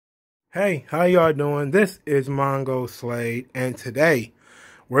Hey, how y'all doing? This is Mongo Slade, and today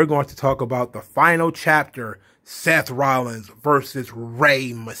we're going to talk about the final chapter, Seth Rollins versus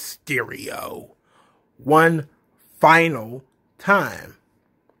Rey Mysterio. One final time.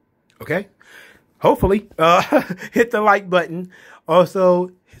 Okay? Hopefully, hit the like button.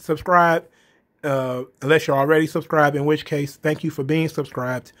 Also, subscribe, unless you're already subscribed, in which case, thank you for being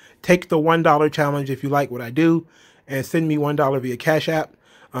subscribed. Take the $1 challenge if you like what I do, and send me $1 via Cash App.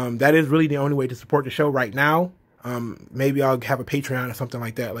 That is really the only way to support the show right now. Maybe I'll have a Patreon or something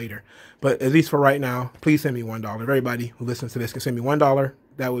like that later. But at least for right now, please send me $1. Everybody who listens to this can send me $1.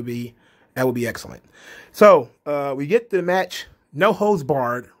 That would be excellent. So, we get the match, no holds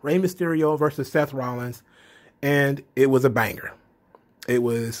barred, Rey Mysterio versus Seth Rollins, and it was a banger. It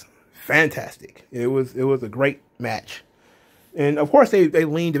was fantastic. It was a great match. And of course they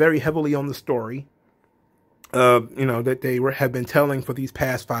leaned very heavily on the story. That they have been telling for these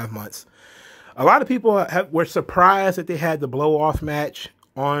past 5 months. A lot of people were surprised that they had the blow-off match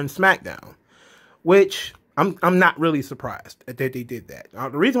on Smackdown, which I'm not really surprised that they did that.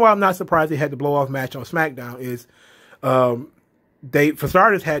 The reason why I'm not surprised they had the blow-off match on Smackdown is they, for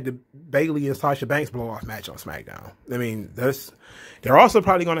starters, had the Bayley and Sasha Banks blow-off match on SmackDown. I mean, they're also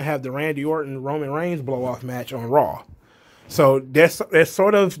probably going to have the Randy Orton Roman Reigns blow-off match on Raw. So they're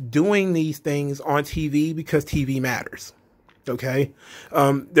sort of doing these things on TV because TV matters. Okay.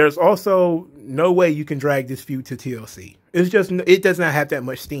 There's also no way you can drag this feud to TLC. It does not have that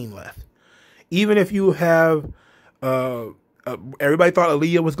much steam left. Even if you have, everybody thought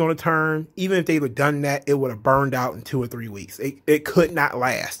Aaliyah was going to turn. Even if they would have done that, it would have burned out in 2 or 3 weeks. It could not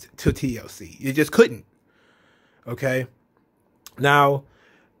last to TLC. It just couldn't. Okay. Now,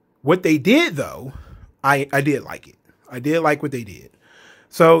 what they did though, I did like it. I did like what they did.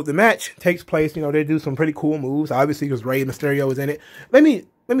 So the match takes place, they do some pretty cool moves, obviously, because Rey Mysterio is in it. Let me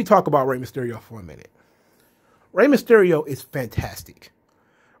talk about Rey Mysterio for a minute. Rey Mysterio is fantastic.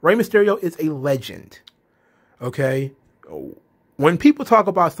 Rey Mysterio is a legend. Okay? When people talk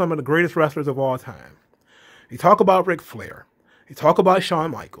about some of the greatest wrestlers of all time, they talk about Ric Flair, they talk about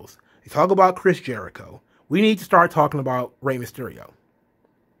Shawn Michaels, they talk about Chris Jericho. We need to start talking about Rey Mysterio.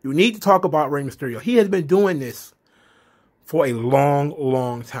 You need to talk about Rey Mysterio. He has been doing this for a long,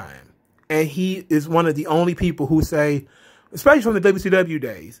 long time. And he is one of the only people who say, especially from the WCW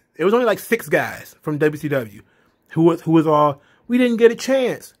days, it was only like 6 guys from WCW who was all, we didn't get a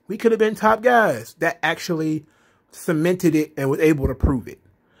chance. We could have been top guys, that actually cemented it and was able to prove it.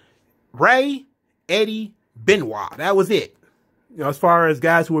 Ray, Eddie, Benoit, that was it. As far as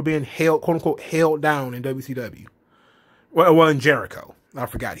guys who were being held, quote unquote, held down in WCW. Well, in Jericho. I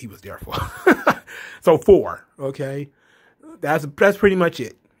forgot he was there for. So 4, okay? That's pretty much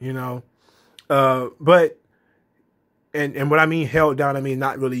it, but what I mean held down, I mean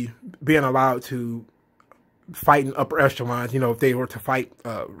not really being allowed to fight in upper echelons, if they were to fight,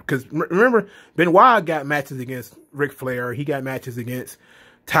 because remember, Benoit got matches against Ric Flair, he got matches against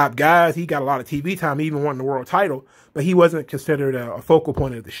top guys, he got a lot of TV time, he even won the world title, but he wasn't considered a focal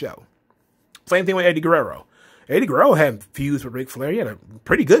point of the show. Same thing with Eddie Guerrero. Eddie Guerrero had feuds with Ric Flair, he had a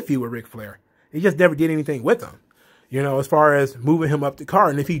pretty good feud with Ric Flair, he just never did anything with him. As far as moving him up the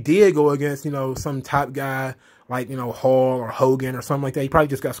card. And if he did go against, some top guy like, Hall or Hogan or something like that, he probably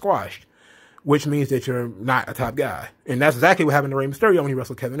just got squashed, which means that you're not a top guy. And that's exactly what happened to Rey Mysterio when he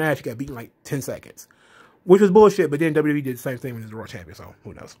wrestled Kevin Nash. He got beaten like 10 seconds, which was bullshit. But then WWE did the same thing when he was the world champion. So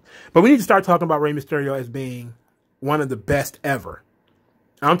who knows? But we need to start talking about Rey Mysterio as being one of the best ever.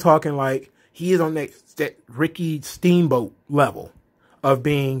 I'm talking like he is on that Ricky Steamboat level of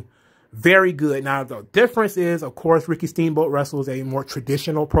being very good. Now, the difference is, of course, Ricky Steamboat wrestles a more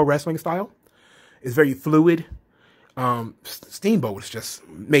traditional pro wrestling style. It's very fluid. Steamboat just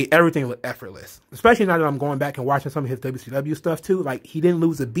made everything look effortless. Especially now that I'm going back and watching some of his WCW stuff too. Like, he didn't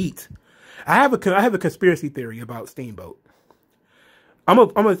lose a beat. I have a conspiracy theory about Steamboat. I'm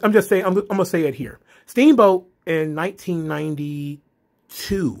gonna say it here. Steamboat in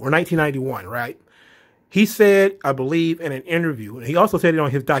 1992 or 1991, right? He said, I believe, in an interview, and he also said it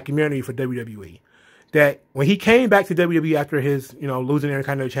on his documentary for WWE, that when he came back to WWE after his, losing the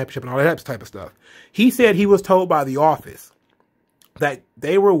Intercontinental Championship and all that type of stuff, he said he was told by the office that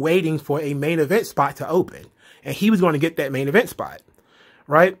they were waiting for a main event spot to open, and he was going to get that main event spot,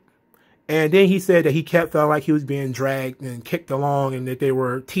 right? And then he said that he felt like he was being dragged and kicked along, and that they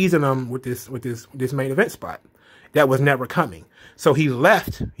were teasing him with this main event spot that was never coming. So he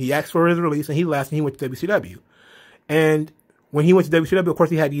left. He asked for his release, and he left, and he went to WCW. And when he went to WCW, of course,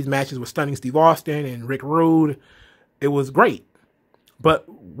 he had these matches with Stunning Steve Austin and Rick Rude. It was great. But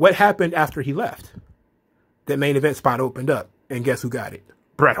what happened after he left? That main event spot opened up, and guess who got it?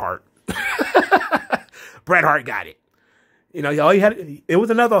 Bret Hart. Bret Hart got it. You know, all he had, it was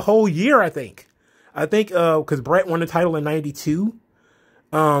another whole year, I think. Because Bret won the title in 92.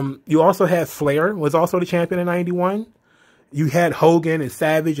 You also had Flair, was also the champion in 91. You had Hogan and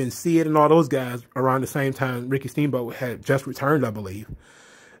Savage and Sid and all those guys around the same time. Ricky Steamboat had just returned, I believe.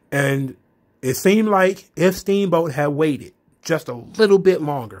 And it seemed like if Steamboat had waited just a little bit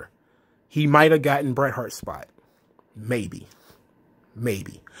longer, he might have gotten Bret Hart's spot. Maybe.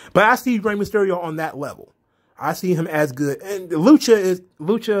 Maybe. But I see Rey Mysterio on that level. I see him as good. And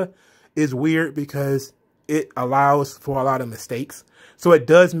Lucha is weird because it allows for a lot of mistakes. So it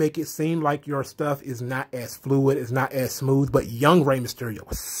does make it seem like your stuff is not as fluid, it's not as smooth. But young Rey Mysterio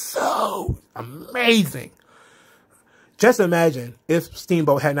was so amazing. Just imagine if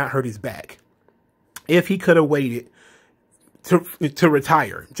Steamboat had not hurt his back. If he could have waited to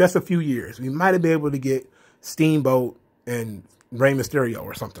retire just a few years, we might have been able to get Steamboat and Rey Mysterio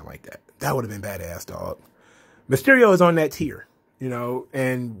or something like that. That would have been badass, dog. Mysterio is on that tier, you know,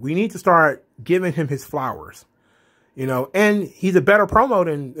 and we need to start giving him his flowers. You know, and he's a better promo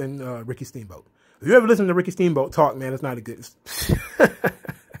than Ricky Steamboat. If you ever listen to Ricky Steamboat talk, man, it's not a good.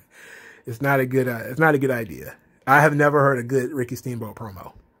 It's not a good idea. I have never heard a good Ricky Steamboat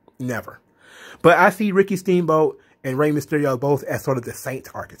promo, never. But I see Ricky Steamboat and Rey Mysterio both as sort of the Saint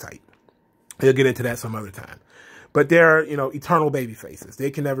archetype. We'll get into that some other time. But they're, you know, eternal baby faces. They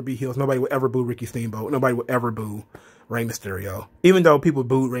can never be heels. Nobody will ever boo Ricky Steamboat. Nobody will ever boo Rey Mysterio. Even though people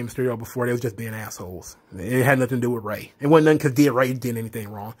booed Rey Mysterio before, they was just being assholes. It had nothing to do with Rey. It wasn't nothing because Rey did anything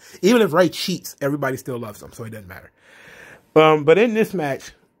wrong. Even if Rey cheats, everybody still loves him, so it doesn't matter. But in this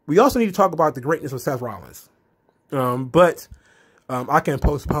match, we also need to talk about the greatness of Seth Rollins. But I can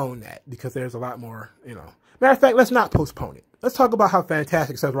postpone that because there's a lot more, you know. Matter of fact, let's not postpone it. Let's talk about how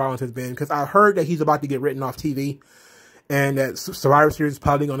fantastic Seth Rollins has been, because I heard that he's about to get written off TV and that Survivor Series is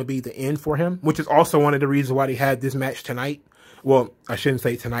probably going to be the end for him, which is also one of the reasons why they had this match tonight. Well, I shouldn't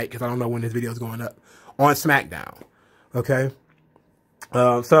say tonight because I don't know when this video is going up. On Smackdown. Okay?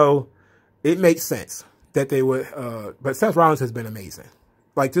 So it makes sense that they would, but Seth Rollins has been amazing.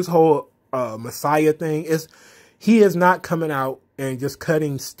 Like this whole Messiah thing he is not coming out and just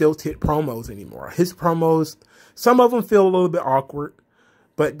cutting stilted promos anymore. His promos, some of them feel a little bit awkward,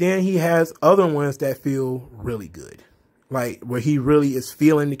 but then he has other ones that feel really good. Like where he really is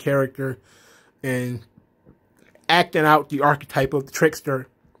feeling the character and acting out the archetype of the trickster,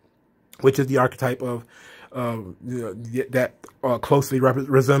 which is the archetype of that closely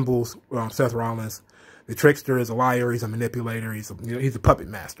resembles Seth Rollins. The trickster is a liar. He's a manipulator. He's a puppet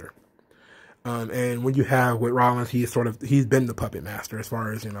master. And when you have with Rollins, he's been the puppet master as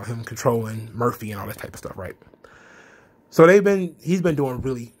far as, you know, him controlling Murphy and all that type of stuff, right? So he's been doing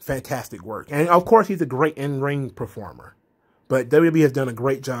really fantastic work. And of course, he's a great in-ring performer. But WWE has done a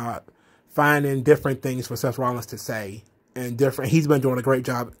great job finding different things for Seth Rollins to say. And he's been doing a great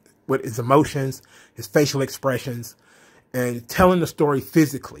job with his emotions, his facial expressions, and telling the story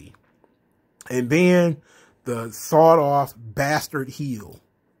physically. And being the sawed-off bastard heel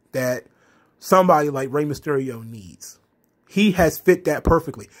that somebody like Rey Mysterio needs. He has fit that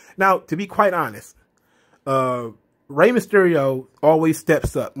perfectly. Now, to be quite honest, Rey Mysterio always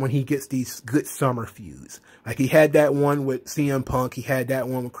steps up when he gets these good summer feuds. Like he had that one with CM Punk. He had that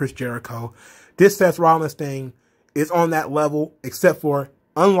one with Chris Jericho. This Seth Rollins thing is on that level, except for,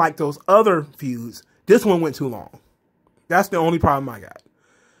 unlike those other feuds, this one went too long. That's the only problem I got.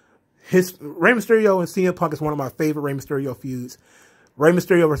 Rey Mysterio and CM Punk is one of my favorite Rey Mysterio feuds. Rey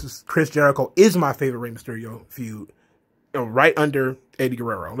Mysterio versus Chris Jericho is my favorite Rey Mysterio feud, right under Eddie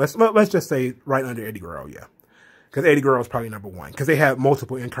Guerrero. Let's just say right under Eddie Guerrero, yeah. Because Eddie Guerrero is probably number one, because they have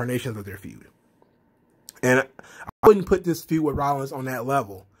multiple incarnations of their feud. And I wouldn't put this feud with Rollins on that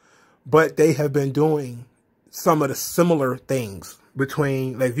level, but they have been doing some of the similar things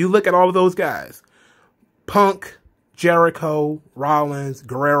between, like, if you look at all of those guys, Punk, Jericho, Rollins,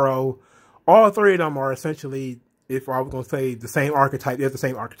 Guerrero, all three of them are essentially, if I was going to say the same archetype, they're the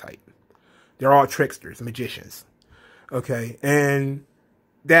same archetype. They're all tricksters, magicians. Okay, and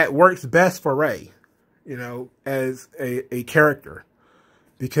that works best for Rey, you know, as a character,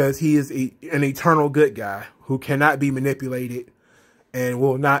 because he is an eternal good guy who cannot be manipulated and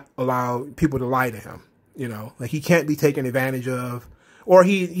will not allow people to lie to him. You know, like he can't be taken advantage of, or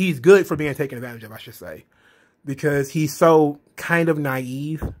he's good for being taken advantage of, I should say, because he's so kind of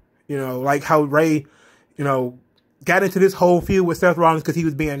naive. You know, like how Rey, you know, got into this whole feud with Seth Rollins because he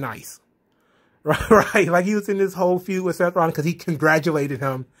was being nice. Right? Like he was in this whole feud with Seth Rollins because he congratulated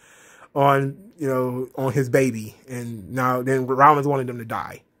him on, you know, on his baby. And now then Rollins wanted them to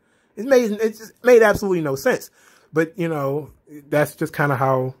die. It just made absolutely no sense. But, you know, that's just kind of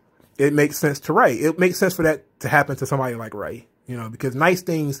how it makes sense to Ray. It makes sense for that to happen to somebody like Ray, you know, because nice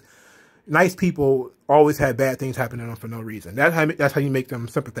people always have bad things happen to them for no reason. That's how you make them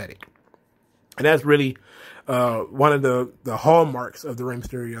sympathetic. And that's really one of the hallmarks of the Rey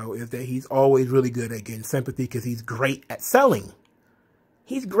Mysterio, is that he's always really good at getting sympathy because he's great at selling.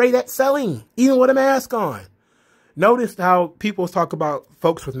 He's great at selling, even with a mask on. Notice how people talk about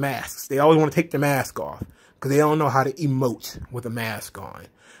folks with masks. They always want to take the mask off because they don't know how to emote with a mask on.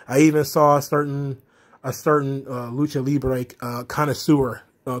 I even saw a certain Lucha Libre connoisseur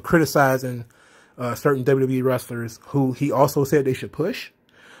criticizing certain WWE wrestlers who he also said they should push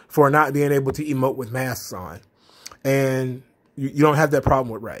for not being able to emote with masks on. And you don't have that problem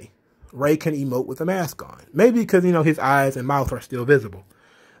with Ray. Ray can emote with a mask on. Maybe because, you know, his eyes and mouth are still visible,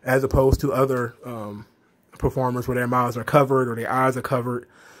 as opposed to other performers where their mouths are covered or their eyes are covered.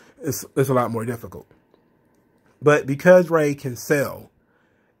 It's a lot more difficult. But because Ray can sell,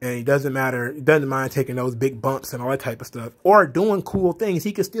 and he doesn't mind taking those big bumps and all that type of stuff, or doing cool things,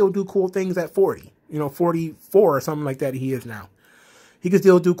 he can still do cool things at 40. You know, 44 or something like that he is now. He can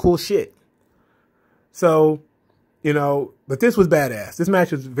still do cool shit. So, you know, but this was badass. This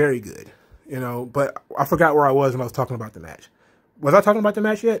match was very good, you know, but I forgot where I was when I was talking about the match. Was I talking about the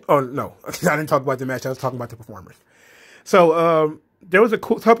match yet? Oh, no. I didn't talk about the match. I was talking about the performers. So, there was a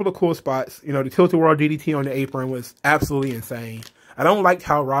couple of cool spots. You know, the Tilt-A-Whirl DDT on the apron was absolutely insane. I don't like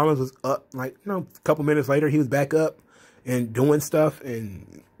how Rollins was up, like, you know, a couple minutes later, he was back up and doing stuff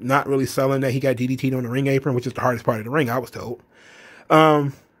and not really selling that he got DDT'd on the ring apron, which is the hardest part of the ring, I was told.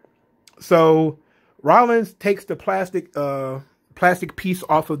 So Rollins takes the plastic piece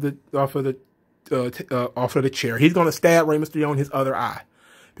off of the chair. He's going to stab Rey Mysterio in his other eye,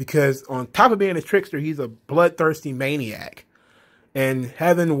 because on top of being a trickster, he's a bloodthirsty maniac, and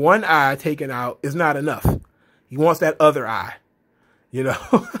having one eye taken out is not enough. He wants that other eye, you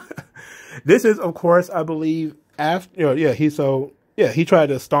know. This is, of course, I believe after, you know, he tried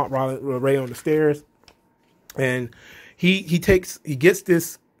to stomp Ray on the stairs, and he gets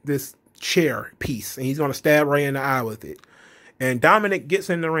this chair piece, and he's going to stab Ray in the eye with it. And Dominic gets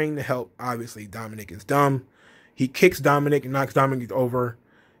in the ring to help. Obviously, Dominic is dumb. He kicks Dominic and knocks Dominic over.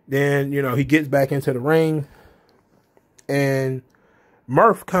 Then, you know, he gets back into the ring, and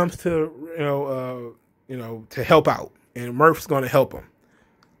Murph comes to, to help out, and Murph's going to help him.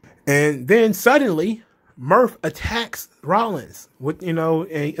 And then suddenly, Murph attacks Rollins with, you know,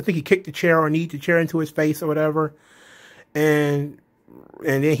 and I think he kicked the chair or kneed the chair into his face or whatever. And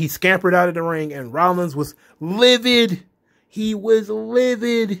then he scampered out of the ring, and Rollins was livid. He was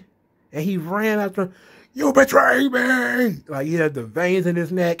livid. And he ran after, "You betrayed me!" Like, he had the veins in his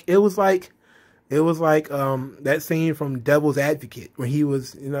neck. It was like that scene from Devil's Advocate when he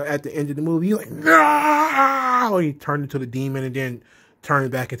was, you know, at the end of the movie. He was like, "No!" He turned into the demon and then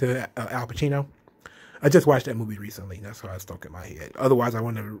turned back into Al Pacino. I just watched that movie recently. That's why it's stuck in my head. Otherwise, I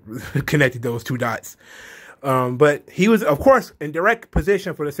wouldn't have connected those two dots. But he was, of course, in direct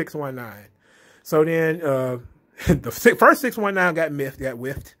position for the 619. So then the first 619 got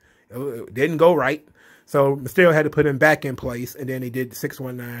whiffed. It didn't go right. So Mysterio had to put him back in place, and then he did the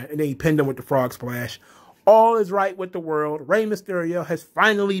 619, and then he pinned him with the frog splash. All is right with the world. Rey Mysterio has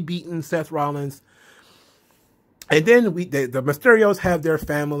finally beaten Seth Rollins. And then the Mysterios have their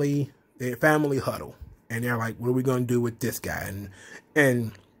family huddle. And they're like, what are we going to do with this guy?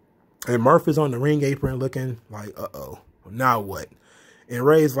 And Murph is on the ring apron looking like, uh-oh, now what? And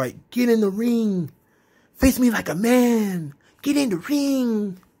Ray's like, get in the ring. Face me like a man. Get in the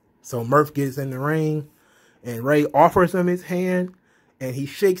ring. So Murph gets in the ring, and Ray offers him his hand, and he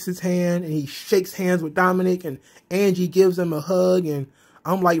shakes his hand, and he shakes hands with Dominic, and Angie gives him a hug, and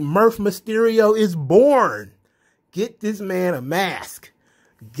I'm like, Murph Mysterio is born. Get this man a mask.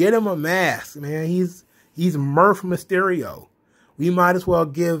 Get him a mask, man. He's Murph Mysterio. We might as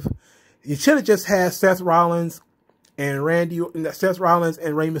well you should have just had Seth Rollins and Rey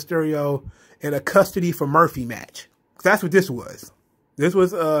Mysterio in a custody for Murphy match. That's what this was. This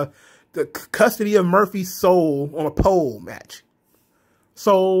was the custody of Murphy's soul on a pole match.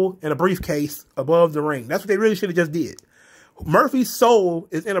 Soul in a briefcase above the ring. That's what they really should have just did. Murphy's soul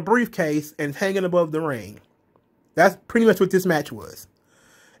is in a briefcase and hanging above the ring. That's pretty much what this match was.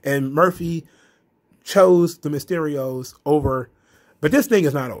 And Murphy chose the Mysterios over. But this thing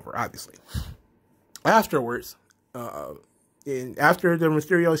is not over, obviously. Afterwards, after the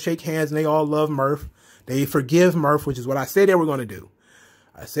Mysterios shake hands and they all love Murph, they forgive Murph, which is what I said they were going to do.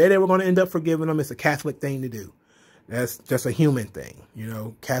 I said they were going to end up forgiving him. It's a Catholic thing to do. That's just a human thing. You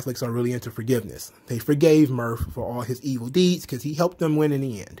know, Catholics are really into forgiveness. They forgave Murph for all his evil deeds because he helped them win in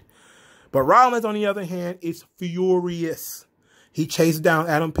the end. But Rollins, on the other hand, is furious. He chased down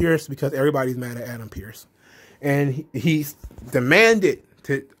Adam Pearce because everybody's mad at Adam Pearce. And he's demanded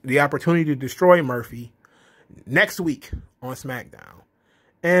the opportunity to destroy Murphy next week on Smackdown.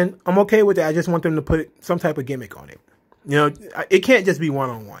 And I'm okay with that. I just want them to put some type of gimmick on it. You know, it can't just be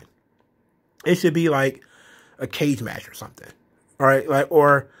one-on-one. It should be like a cage match or something. All right? Like,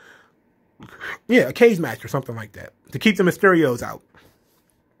 or, yeah, a cage match or something like that to keep the Mysterios out.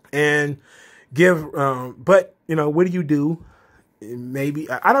 And give, but, you know, what do you do? Maybe,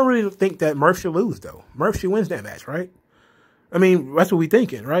 I don't really think that Murph should lose, though. Murph should win that match, right? I mean, that's what we're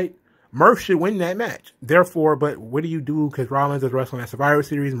thinking, right? Murph should win that match. Therefore, but what do you do? Because Rollins is wrestling at Survivor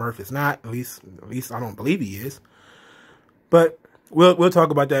Series. Murph is not. At least I don't believe he is. But we'll talk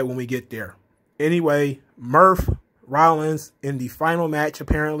about that when we get there. Anyway, Murph, Rollins in the final match,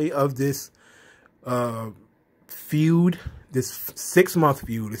 apparently, of this feud, this 6-month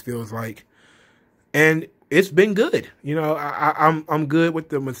feud, it feels like. And it's been good. You know, I'm good with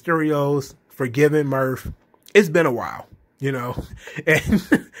the Mysterios forgiving Murph. It's been a while, you know,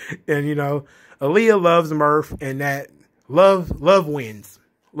 and you know, Aaliyah loves Murph, and that love wins.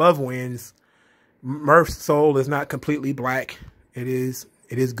 Love wins. Murph's soul is not completely black. It is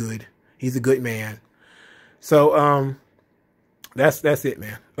good. He's a good man. So that's it,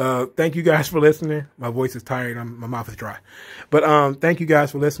 man. Thank you guys for listening. My voice is tired. My mouth is dry, but thank you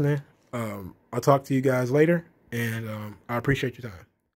guys for listening. I'll talk to you guys later, and I appreciate your time.